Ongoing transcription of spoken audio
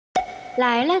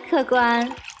来了，客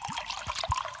官。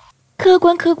客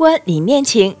官，里面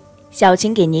请。小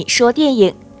青给您说电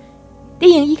影。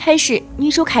电影一开始，女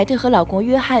主凯特和老公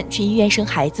约翰去医院生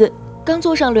孩子，刚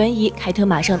坐上轮椅，凯特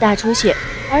马上大出血，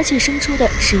而且生出的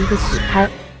是一个死胎。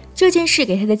这件事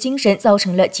给她的精神造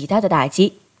成了极大的打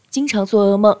击，经常做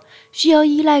噩梦，需要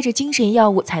依赖着精神药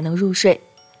物才能入睡。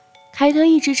凯特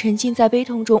一直沉浸在悲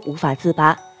痛中无法自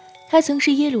拔。她曾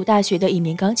是耶鲁大学的一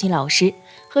名钢琴老师，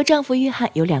和丈夫约翰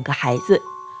有2个孩子，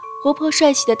活泼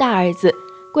帅气的大儿子，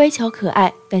乖巧可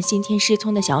爱但先天失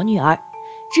聪的小女儿，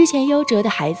之前夭折的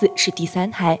孩子是第3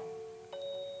胎。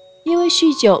因为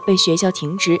酗酒被学校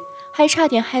停职，还差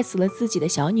点害死了自己的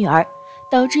小女儿，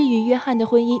导致与约翰的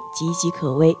婚姻岌岌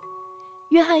可危。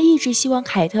约翰一直希望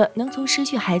凯特能从失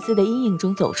去孩子的阴影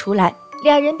中走出来，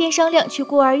俩人便商量去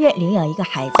孤儿院领养一个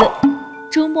孩子。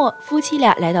周末，夫妻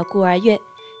俩来到孤儿院，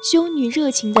修女热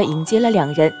情地迎接了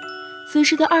2人。此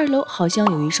时的2楼好像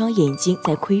有一双眼睛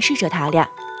在窥视着他俩。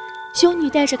修女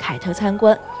带着凯特参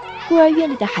观，孤儿院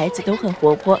里的孩子都很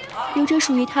活泼，有着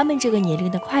属于他们这个年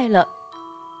龄的快乐。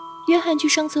约翰去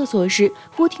上厕所时，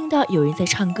忽听到有人在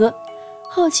唱歌，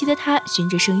好奇的他循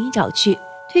着声音找去，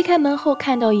推开门后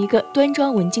看到一个端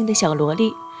庄文静的小萝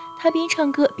莉，她边唱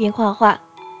歌边画画。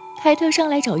凯特上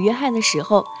来找约翰的时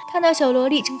候，看到小萝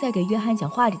莉正在给约翰讲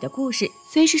画里的故事。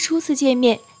虽是初次见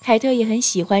面，凯特也很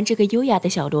喜欢这个优雅的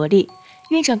小萝莉。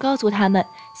院长告诉他们，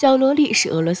小萝莉是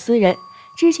俄罗斯人，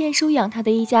之前收养她的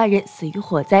一家人死于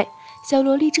火灾，小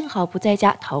萝莉正好不在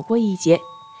家，逃过一劫。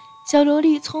小萝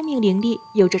莉聪明伶俐，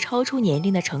有着超出年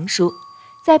龄的成熟，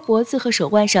在脖子和手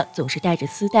腕上总是戴着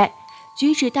丝带，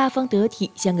举止大方得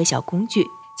体，像个小公举。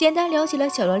简单了解了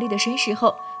小萝莉的身世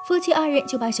后，夫妻2人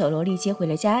就把小萝莉接回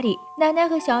了家里。奶奶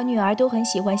和小女儿都很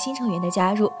喜欢新成员的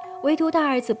加入，唯独大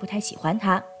儿子不太喜欢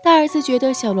她。大儿子觉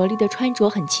得小萝莉的穿着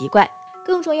很奇怪，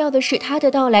更重要的是她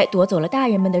的到来夺走了大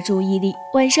人们的注意力。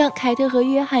晚上，凯特和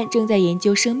约翰正在研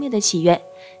究生命的起源，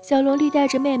小萝莉带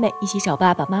着妹妹一起找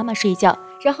爸爸妈妈睡觉，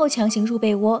然后强行入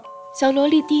被窝。小萝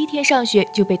莉第1天上学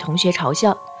就被同学嘲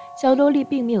笑，小萝莉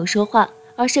并没有说话，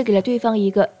而是给了对方一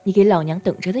个“你给老娘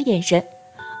等着”的眼神。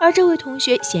而这位同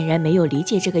学显然没有理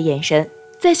解这个眼神。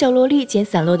在小萝莉捡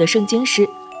散落的圣经时，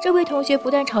这位同学不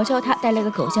但嘲笑她带了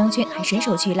个狗项圈，还伸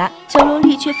手去拉，小萝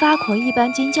莉却发狂一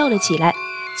般尖叫了起来。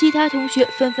其他同学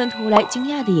纷纷投来惊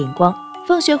讶的眼光。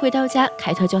放学回到家，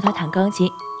凯特教她弹钢琴，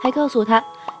还告诉她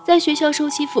在学校受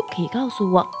欺负可以告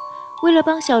诉我。为了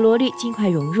帮小萝莉尽快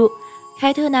融入，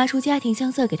凯特拿出家庭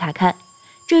相册给她看。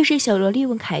这时小萝莉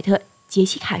问凯特杰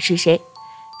西卡是谁。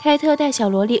凯特带小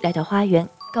萝莉来到花园，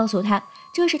告诉她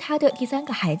这是她的第3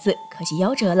个孩子，可惜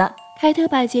夭折了。凯特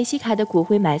把杰西卡的骨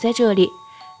灰埋在这里，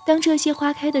当这些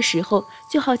花开的时候，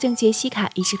就好像杰西卡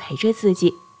一直陪着自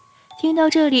己。听到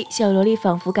这里，小萝莉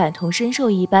仿佛感同身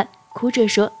受一般，哭着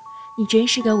说：“你真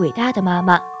是个伟大的妈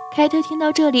妈。”凯特听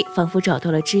到这里，仿佛找到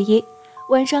了知音。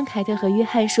晚上，凯特和约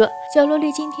翰说，小萝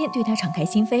莉今天对他敞开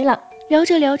心扉了。聊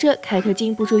着聊着，凯特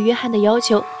禁不住约翰的要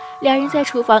求，2人在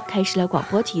厨房开始了广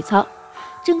播体操。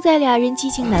正在2人激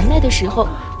情难耐的时候，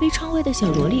被窗外的小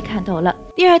萝莉看到了。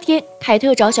第2天，凯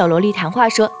特找小萝莉谈话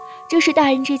说，这是大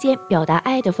人之间表达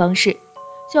爱的方式。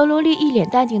小萝莉一脸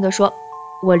淡定地说，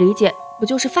我理解，不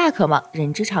就是fuck吗？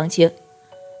人之常情。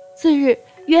次日，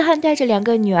约翰带着2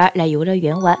个女儿来游乐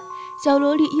园玩，小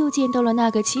萝莉又见到了那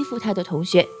个欺负她的同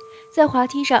学，在滑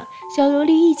梯上，小萝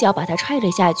莉一脚把他踹了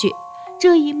下去。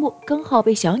这一幕刚好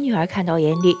被小女儿看到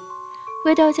眼里。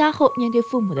回到家后，面对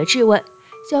父母的质问，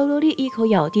小萝莉一口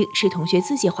咬定是同学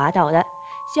自己滑倒的，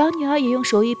小女儿也用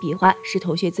手语比划是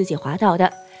同学自己滑倒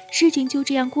的，事情就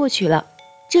这样过去了。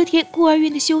这天，孤儿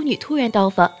院的修女突然到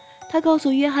访，她告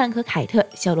诉约翰和凯特，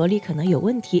小萝莉可能有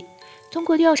问题。通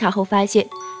过调查后发现，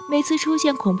每次出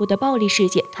现恐怖的暴力事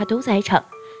件，她都在场。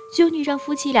修女让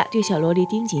夫妻俩对小萝莉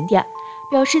盯紧点，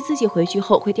表示自己回去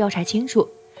后会调查清楚。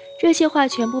这些话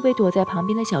全部被躲在旁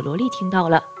边的小萝莉听到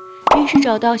了，于是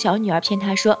找到小女儿骗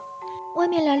她说，外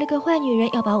面来了个坏女人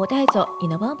要把我带走，你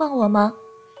能帮帮我吗？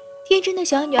天真的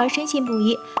小女儿深信不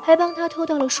疑，还帮她偷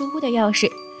到了书屋的钥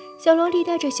匙。小萝莉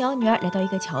带着小女儿来到一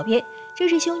个桥边，这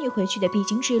是修女回去的必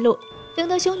经之路。等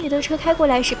到修女的车开过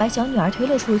来时，把小女儿推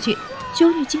了出去。修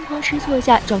女惊慌失措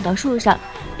下撞到树上，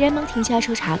连忙停下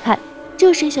车查看。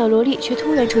这时小萝莉却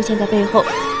突然出现在背后，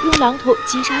用榔头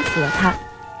击杀死了她。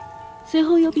随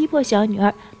后又逼迫小女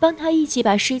儿帮她一起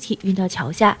把尸体运到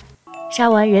桥下。杀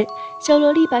完人，小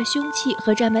萝莉把凶器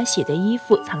和沾满血的衣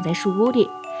服藏在树屋里。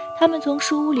他们从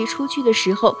树屋里出去的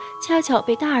时候，恰巧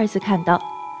被大儿子看到。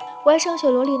晚上，小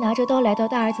萝莉拿着刀来到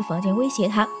大儿子房间威胁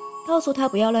他，告诉他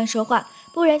不要乱说话，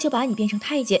不然就把你变成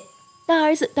太监。大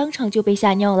儿子当场就被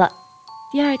吓尿了。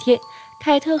第2天，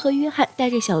凯特和约翰带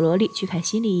着小萝莉去看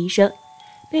心理医生。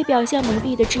被表象蒙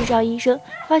蔽的智障医生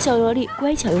夸小萝莉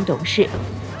乖巧又懂事，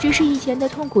只是以前的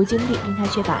痛苦经历令她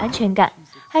缺乏安全感，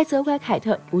还责怪凯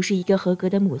特不是一个合格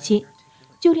的母亲。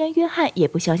就连约翰也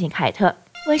不相信凯特。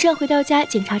晚上回到家，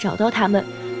警察找到他们，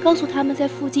告诉他们在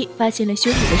附近发现了修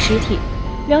女的尸体。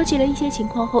了解了一些情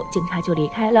况后，警察就离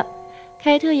开了。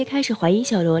凯特也开始怀疑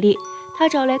小萝莉，他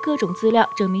找来各种资料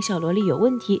证明小萝莉有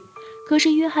问题，可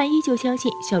是约翰依旧相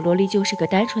信小萝莉就是个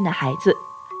单纯的孩子。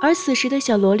而此时的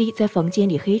小萝莉在房间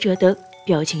里黑着灯，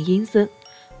表情阴森，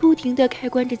不停地开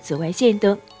关着紫外线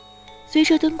灯。随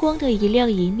着灯光的一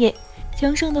亮一灭，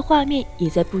墙上的画面也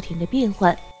在不停地变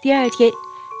换。第二天，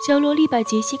小萝莉把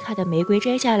杰西卡的玫瑰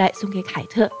摘下来送给凯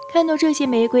特，看到这些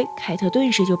玫瑰，凯特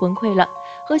顿时就崩溃了，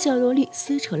和小萝莉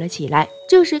撕扯了起来。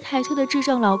这时凯特的智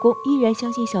障老公依然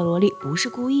相信小萝莉不是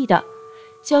故意的，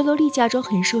小萝莉假装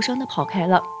很受伤的跑开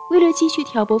了。为了继续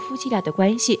挑拨夫妻俩的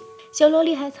关系，小萝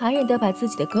莉还残忍地把自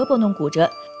己的胳膊弄骨折，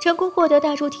成功获得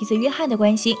大猪蹄子约翰的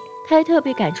关心。凯特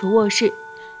被赶出卧室，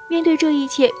面对这一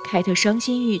切，凯特伤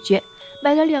心欲绝，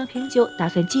买了2瓶酒，打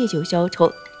算借酒消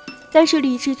愁。但是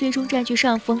理智最终占据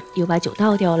上风，又把酒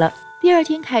倒掉了。第二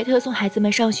天，凯特送孩子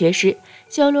们上学时，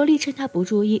小萝莉趁他不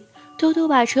注意，偷偷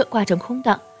把车挂成空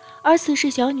档，而此时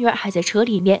小女儿还在车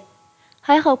里面。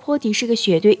还好坡底是个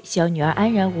雪堆，小女儿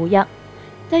安然无恙。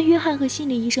但约翰和心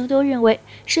理医生都认为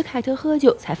是凯特喝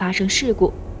酒才发生事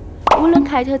故。无论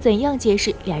凯特怎样解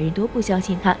释，俩人都不相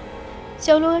信他。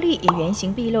小萝莉也原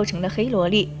形毕露成了黑萝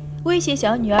莉，威胁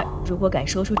小女儿，如果敢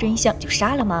说出真相，就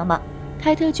杀了妈妈。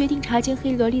凯特决定查清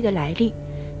黑萝莉的来历。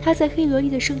他在黑萝莉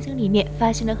的圣经里面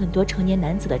发现了很多成年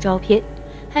男子的照片，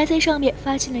还在上面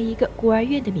发现了一个孤儿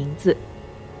院的名字。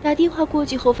打电话过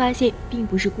去后，发现并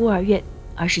不是孤儿院，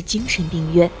而是精神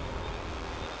病院。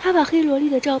他把黑萝莉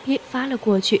的照片发了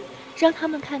过去，让他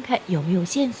们看看有没有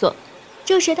线索。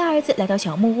这时大儿子来到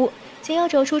小木屋，想要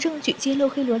找出证据揭露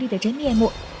黑萝莉的真面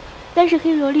目，但是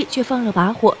黑萝莉却放了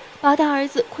把火，把大儿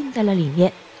子困在了里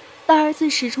面。大儿子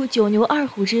使出9牛2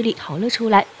虎之力逃了出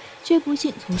来，却不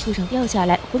幸从树上掉下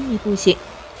来，昏迷不醒。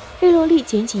黑萝莉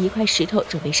捡起一块石头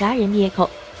准备杀人灭口，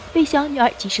被小女儿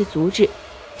及时阻止。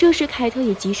这时凯特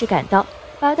也及时赶到，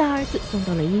把大儿子送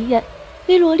到了医院。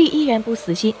黑萝莉依然不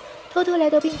死心，偷偷来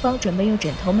到病房，准备用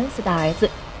枕头闷死大儿子。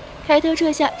凯特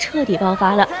这下彻底爆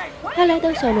发了，他来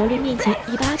到小萝莉面前，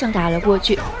一巴掌打了过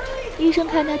去。医生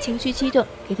看他情绪激动，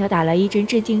给他打了一针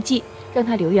镇静剂，让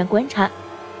他留院观察。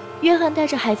约翰带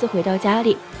着孩子回到家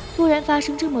里，突然发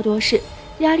生这么多事，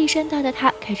压力山大的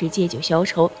他开始借酒消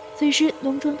愁。此时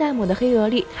浓妆淡抹的黑萝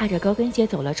莉踏着高跟鞋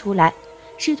走了出来，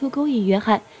试图勾引约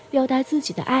翰，表达自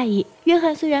己的爱意。约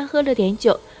翰虽然喝了点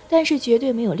酒，但是绝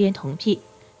对没有恋童癖，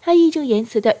他义正言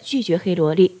辞地拒绝黑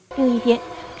萝莉。另一边，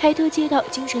凯特接到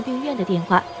精神病院的电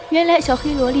话，原来小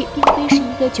黑萝莉并非是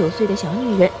一个9岁的小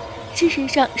女人，事实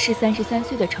上是33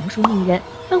岁的成熟女人。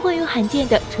她患有罕见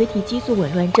的垂体激素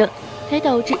紊乱症，才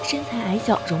导致身材矮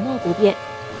小、容貌不便。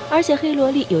而且黑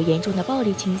萝莉有严重的暴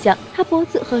力倾向，她脖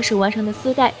子和手腕上的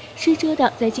丝带是遮挡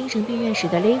在精神病院时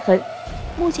的勒痕。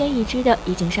目前已知的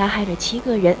已经杀害了7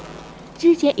个人，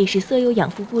之前也是色诱养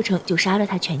父不成就杀了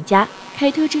他全家。凯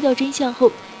特知道真相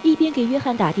后，一边给约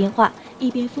翰打电话，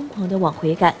一边疯狂地往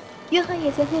回赶。约翰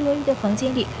也在黑萝莉的房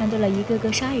间里看到了一个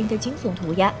个杀人的惊悚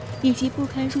涂鸦，以及不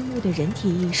堪入目的人体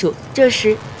艺术。这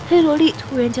时，黑萝莉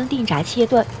突然将电闸切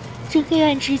断，趁黑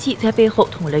暗之际在背后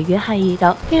捅了约翰一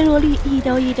刀。黑萝莉一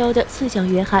刀一刀地刺向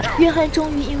约翰，约翰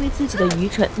终于因为自己的愚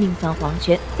蠢命丧黄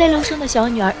泉。在楼上的小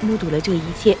女儿目睹了这一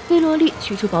切，黑萝莉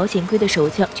取出保险柜的手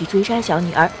枪去追杀小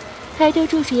女儿。凯特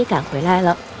这时也赶回来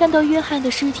了，看到约翰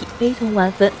的尸体悲痛万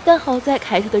分，但好在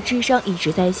凯特的智商一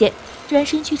直在线，转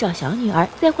身去找小女儿。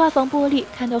在画房玻璃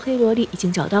看到黑萝莉已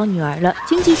经找到女儿了，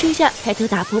情急之下，凯特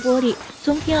打破玻璃，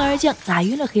从天而降，砸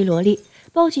晕了黑萝莉，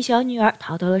抱起小女儿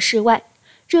逃到了室外。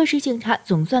这时警察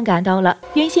总算赶到了，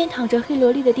原先躺着黑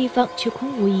萝莉的地方却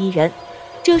空无一人。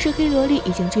这时黑萝莉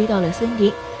已经追到了森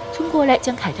林，冲过来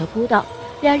将凯特扑倒，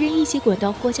俩人一起滚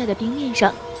到坡下的冰面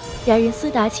上，俩人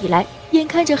厮打起来。眼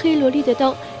看着黑萝莉的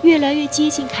刀越来越接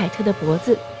近凯特的脖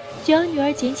子，小女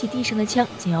儿捡起地上的枪，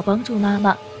想要帮助妈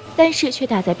妈，但是却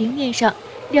打在冰面上，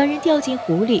两人掉进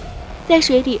湖里。在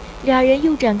水里，俩人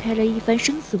又展开了一番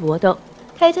生死搏斗。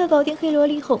凯特搞定黑萝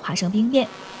莉后爬上冰面，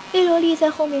黑萝莉在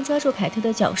后面抓住凯特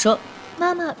的脚说：“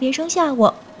妈妈，别生下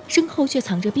我！”身后却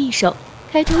藏着匕首。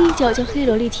凯特一脚将黑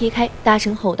萝莉踢开，大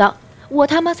声吼道：“我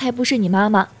他妈才不是你妈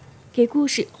妈！”给故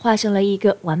事画上了一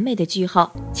个完美的句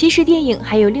号。其实电影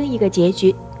还有另一个结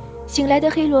局，醒来的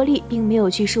黑萝莉并没有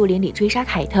去树林里追杀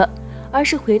凯特，而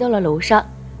是回到了楼上，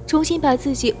重新把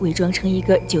自己伪装成一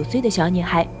个9岁的小女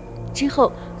孩，之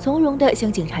后从容地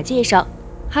向警察介绍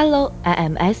 ：“Hello, I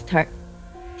am Esther。”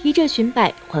提着裙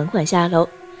摆缓缓下楼，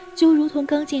就如同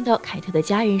刚见到凯特的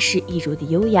家人时一如的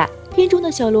优雅。片中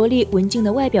的小萝莉文静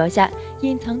的外表下，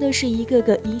隐藏的是一个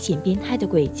个阴险变态的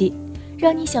诡计，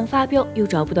让你想发飙又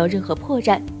找不到任何破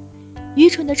绽。愚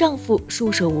蠢的丈夫，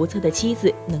束手无策的妻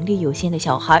子，能力有限的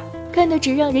小孩，看得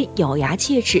只让人咬牙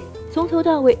切齿。从头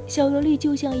到尾，小萝莉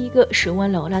就像一个手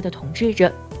腕老辣的统治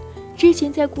者。之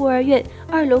前在孤儿院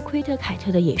2楼窥特凯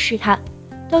特的也是她，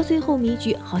到最后谜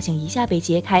局好像一下被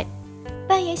揭开。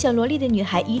扮演小萝莉的女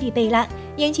孩伊丽贝拉，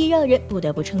演技让人不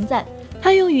得不称赞。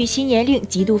她用与其年龄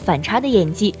极度反差的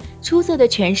演技，出色地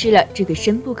诠释了这个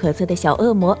深不可测的小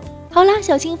恶魔。好啦，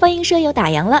小青放映社又打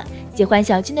烊了，喜欢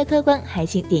小青的客官还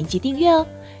请点击订阅哦。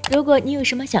如果你有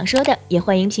什么想说的，也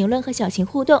欢迎评论和小青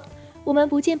互动，我们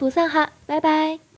不见不散哈，拜拜。